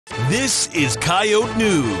This is Coyote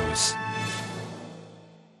News.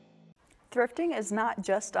 Thrifting is not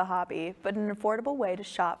just a hobby, but an affordable way to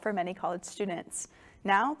shop for many college students.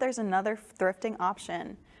 Now there's another thrifting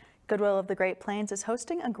option. Goodwill of the Great Plains is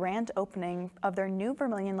hosting a grand opening of their new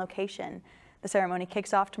Vermillion location. The ceremony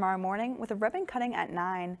kicks off tomorrow morning with a ribbon cutting at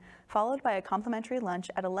 9, followed by a complimentary lunch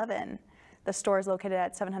at 11. The store is located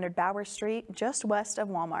at 700 Bauer Street, just west of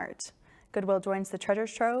Walmart. Goodwill joins the Treasure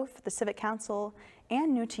Trove, the Civic Council,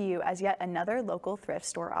 and New to You as yet another local thrift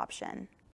store option.